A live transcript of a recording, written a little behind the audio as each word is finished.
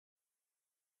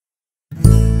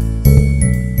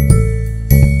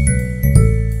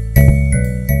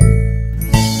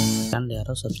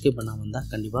யாராவது சப்ஸ்கிரைப் பண்ணாமல் இருந்தால்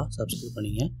கண்டிப்பாக சப்ஸ்கிரைப்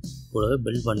பண்ணிங்க, கூடவே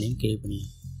பெல் பண்ணியும் கிளிக் பண்ணிங்க.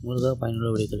 உங்களுக்காக பயனுள்ள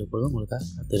வீடியோக்கள் எப்பொழுதும் உங்களுக்காக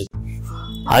காத்திருக்கு.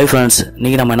 ஹாய் ஃப்ரெண்ட்ஸ்,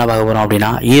 இன்றைக்கி நம்ம என்ன பார்க்க போகிறோம்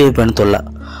அப்படின்னா ஈறுப்பெண் தொல்லை.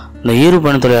 இந்த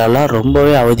ஈறுப்பெண் தொல்லையால்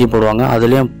ரொம்பவே அவதிப்படுவாங்க.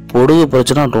 அதுலேயும் பொடுகு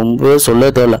பிரச்சனை ரொம்பவே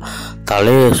சொல்ல தேவையில்ல,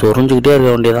 தலையை சொரிஞ்சுக்கிட்டே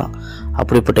இருக்க வேண்டியதான்.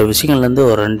 அப்படிப்பட்ட விஷயங்கள்லேருந்து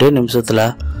ஒரு 2 நிமிஷத்தில்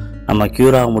நம்ம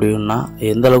க்யூர் ஆக முடியும்னா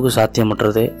எந்த அளவுக்கு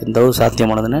சாத்தியமற்றது, எந்த அளவுக்கு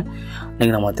சாத்தியமானதுன்னு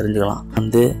இன்றைக்கி நம்ம தெரிஞ்சுக்கலாம்.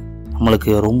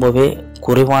 நம்மளுக்கு ரொம்பவே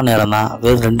குறைவான நேரம் தான்,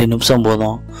 வெறும் 2 நிமிஷம்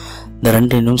போதும். இந்த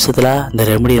 2 நிமிஷத்தில் இந்த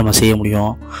ரெமெடி நம்ம செய்ய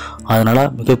முடியும். அதனால்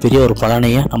மிகப்பெரிய ஒரு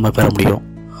பலனையை நம்ம பெற முடியும்.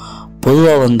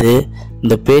 பொதுவாக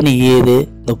இந்த பேணி ஈறு,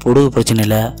 இந்த பொடுகு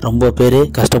பிரச்சனையில் ரொம்ப பேர்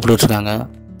கஷ்டப்பட்டுருக்காங்க.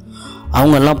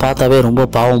 அவங்கெல்லாம் பார்த்தாவே ரொம்ப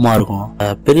பாவமாக இருக்கும்.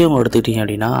 பெரியவங்க எடுத்துக்கிட்டிங்க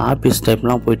அப்படின்னா ஆஃபீஸ்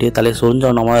டைப்லாம் போயிட்டு தலையை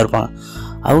சொரிஞ்சவனமாக இருப்பாங்க.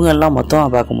 அவங்க எல்லாம் மொத்தமாக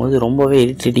பார்க்கும்போது ரொம்பவே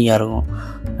இரிட்டேட்டிங்காக இருக்கும்.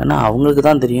 ஏன்னா அவங்களுக்கு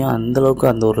தான் தெரியும் அந்தளவுக்கு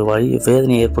அந்த ஒரு வழி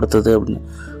வேதனை ஏற்படுத்துது அப்படின்னு.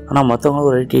 ஆனால்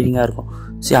மற்றவங்களுக்கு ஒரு இரிட்டேட்டிங்காக இருக்கும்.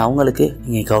 சரி, அவங்களுக்கு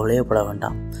நீங்கள் கவலையே பட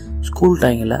வேண்டாம். ஸ்கூல்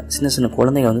டைமில் சின்ன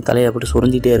குழந்தைங்க தலையை அப்படி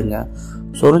சொரிஞ்சிட்டே இருங்க.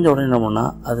 சொரிஞ்ச உடனே என்ன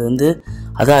பண்ணால் அது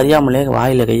அதை அறியாமலே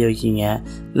வாயில் கையை வைக்கிங்க,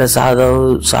 இல்லை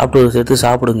சாப்பிட்டு சேர்த்து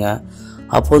சாப்பிடுங்க.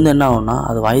 அப்போ என்ன ஆகும்னா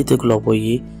அது வயிற்றுக்குள்ளே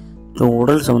போய்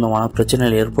உடல் சம்மந்தமான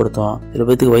பிரச்சனைகள் ஏற்படுத்தும். சில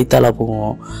பேர்த்துக்கு வயிற்றால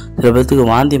போகும், சில பேர்த்துக்கு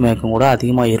வாந்தி மயக்கம் கூட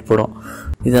அதிகமாக ஏற்படும்.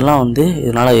 இதெல்லாம்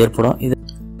இதனால் ஏற்படும்.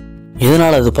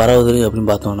 எதனால் அது பரவுது அப்படின்னு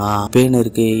பார்த்தோம்னா, பேன்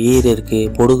இருக்குது, ஈறு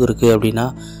இருக்குது, பொடுகு இருக்குது அப்படின்னா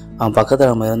பக்கத்தில்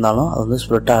நம்ம இருந்தாலும் அது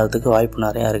ஸ்ப்ரெட் ஆகிறதுக்கு வாய்ப்பு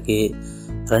நிறையா இருக்குது.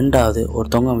 2வது,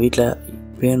 ஒருத்தவங்க வீட்டில்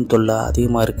பேன் தொல்லை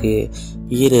அதிகமாக இருக்குது,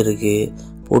 ஈறு இருக்குது,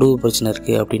 பொடுகு பிரச்சனை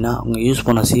இருக்குது அப்படின்னா அவங்க யூஸ்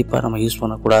பண்ண சீப்பை நம்ம யூஸ்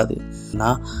பண்ணக்கூடாது. ஏன்னா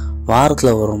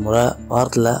வாரத்தில்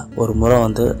ஒரு முறை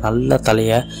நல்லா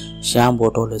தலையை ஷாம்பு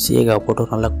போட்டோ இல்லை சீயக்காய் போட்டோ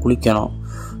நல்லா குளிக்கணும்.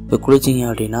 இப்போ குளிச்சிங்க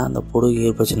அப்படின்னா அந்த பொடுகு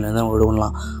ஈறு பிரச்சனையிலேருந்து நம்ம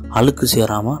விடுவலாம். அழுக்கு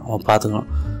சேராமல் நம்ம பார்த்துக்கணும்.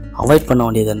 அவாய்ட் பண்ண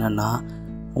வேண்டியது என்னென்னா,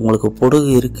 உங்களுக்கு பொடுகு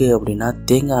இருக்குது அப்படின்னா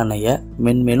தேங்காய் எண்ணெயை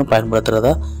மென்மேலும் பயன்படுத்துகிறத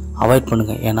அவாய்ட்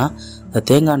பண்ணுங்கள். ஏன்னா இந்த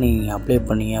தேங்காய் எண்ணெய் நீங்கள் அப்ளை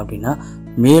பண்ணிங்க அப்படின்னா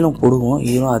மேலும் பொடுகும்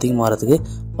ஈரும் அதிகமாகிறதுக்கு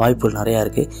வாய்ப்புகள் நிறையா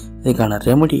இருக்குது. இதுக்கான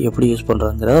ரெமெடி எப்படி யூஸ்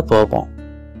பண்ணுறதுங்கிறத பார்ப்போம்.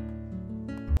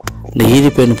 இந்த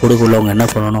ஈறுப்பெண் பொடுகு உள்ளவங்க என்ன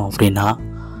பண்ணணும் அப்படின்னா,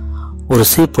 ஒரு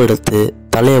சீப்பு எடுத்து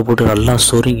தலையை போட்டு நல்லா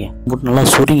சொரிங்க.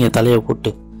 தலையை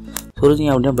போட்டு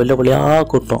சொரிஞ்சிங்க அப்படின்னா வெள்ளை வெள்ளையாக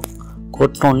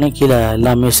கொட்டினோடனே கீழே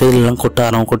எல்லாமே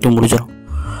செதிலெல்லாம் கொட்டி முடிச்சிடும்.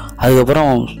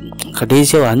 அதுக்கப்புறம்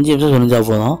கடைசியாக 5 நிமிஷம் சொரிஞ்சால்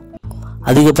போதும்.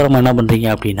 அதுக்கப்புறமா என்ன பண்ணுறீங்க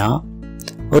அப்படின்னா,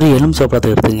 ஒரு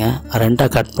எலுமிச்சம்பழத்தை எடுத்துங்க, 2ஆக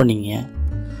கட் பண்ணிங்க.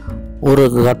 ஒரு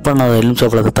கட் பண்ண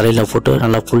எலுமிச்சம்பழத்தை தலையில் போட்டு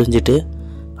நல்லா புழிஞ்சிட்டு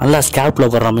நல்லா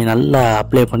ஸ்கேல்பில் போடுற மாதிரி நல்லா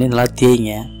அப்ளை பண்ணி நல்லா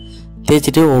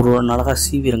தேய்ச்சிட்டு ஒரு அழகாக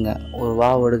சீவிடுங்க. ஒரு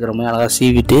வாவு எடுக்கிற மாதிரி அழகாக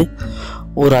சீவிட்டு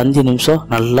ஒரு 5 நிமிஷம்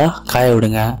நல்லா காய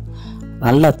விடுங்க.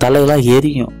 நல்லா தலையெல்லாம்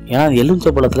எரியும். ஏன்னா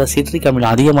எலுமிச்சம்பழத்தில் சிட்ரிக்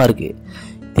அமிலம் அதிகமாக இருக்குது.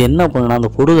 இது என்ன பண்ணுன்னா அந்த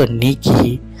பொடுகை நீக்கி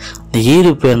இந்த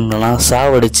ஈறுப்பெண்ணெல்லாம்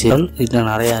சாவடிச்சு இது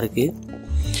நிறையா இருக்குது.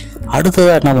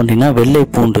 அடுத்ததாக என்ன பண்ணுறீங்கன்னா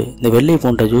இந்த வெள்ளை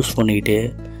பூண்டை ஜூஸ் பண்ணிக்கிட்டு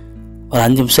ஒரு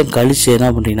 5 நிமிஷம் கழித்து என்ன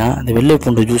பண்ணுறீங்கன்னா இந்த வெள்ளை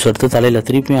பூண்டு ஜூஸ் எடுத்து தலையில்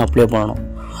திருப்பியும் அப்ளை பண்ணணும்.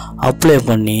 அப்ளை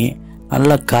பண்ணி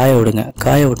நல்லா காய விடுங்க.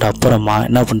 காய விட்ட அப்புறமா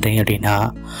என்ன பண்ணுறீங்க அப்படின்னா,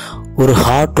 ஒரு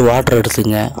ஹாட் வாட்டர்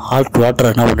எடுத்துங்க. ஹாட் வாட்டர்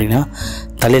என்ன பண்ணுறீங்கன்னா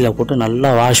தலையில் போட்டு நல்லா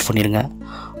வாஷ் பண்ணிடுங்க.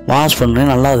 வாஷ் பண்ணி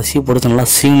நல்லா அதை சீப்படுத்து நல்லா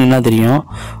சீனின்னா தெரியும்.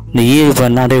 இந்த ஈறு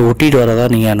பண்ணாடே ஒட்டிட்டு வரதா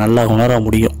நீங்கள் நல்லா உணர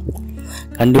முடியும்.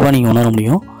 கண்டிப்பாக நீங்கள் உணர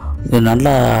முடியும். இது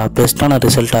நல்லா பெஸ்ட்டான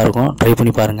ரிசல்ட்டாக இருக்கும். ட்ரை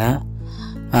பண்ணி பாருங்கள்.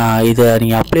 இதை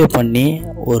நீங்கள் அப்ளை பண்ணி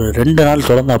ஒரு 2 நாள்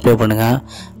தொடர்ந்து அப்ளை பண்ணுங்கள்.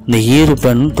 இந்த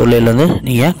ஈறுப்பெண் தொல்லையிலேருந்து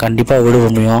நீங்கள் கண்டிப்பாக விடுபட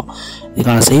முடியும்.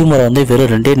 இதுக்கான செய்முறை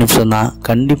வெறும் 2 நிமிஷம் தான்.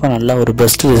 கண்டிப்பாக நல்லா ஒரு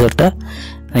பெஸ்ட் ரிசல்ட்டை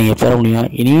நீங்கள் பெற முடியும்.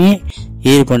 இனிமே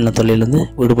ஈறுப்பெண் தொல்லையிலேருந்து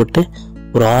விடுபட்டு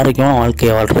ஒரு ஆரோக்கியமான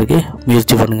வாழ்க்கையை வாழ்கிறதுக்கு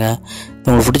முயற்சி பண்ணுங்கள்.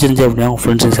 உங்களுக்கு பிடிச்சிருந்துச்சு அப்படின்னா உங்கள்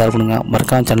ஃப்ரெண்ட்ஸுக்கு ஷேர் பண்ணுங்கள்.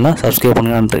 மறக்காம சேனலை சப்ஸ்கிரைப்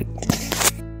பண்ணுங்கள். நன்றி.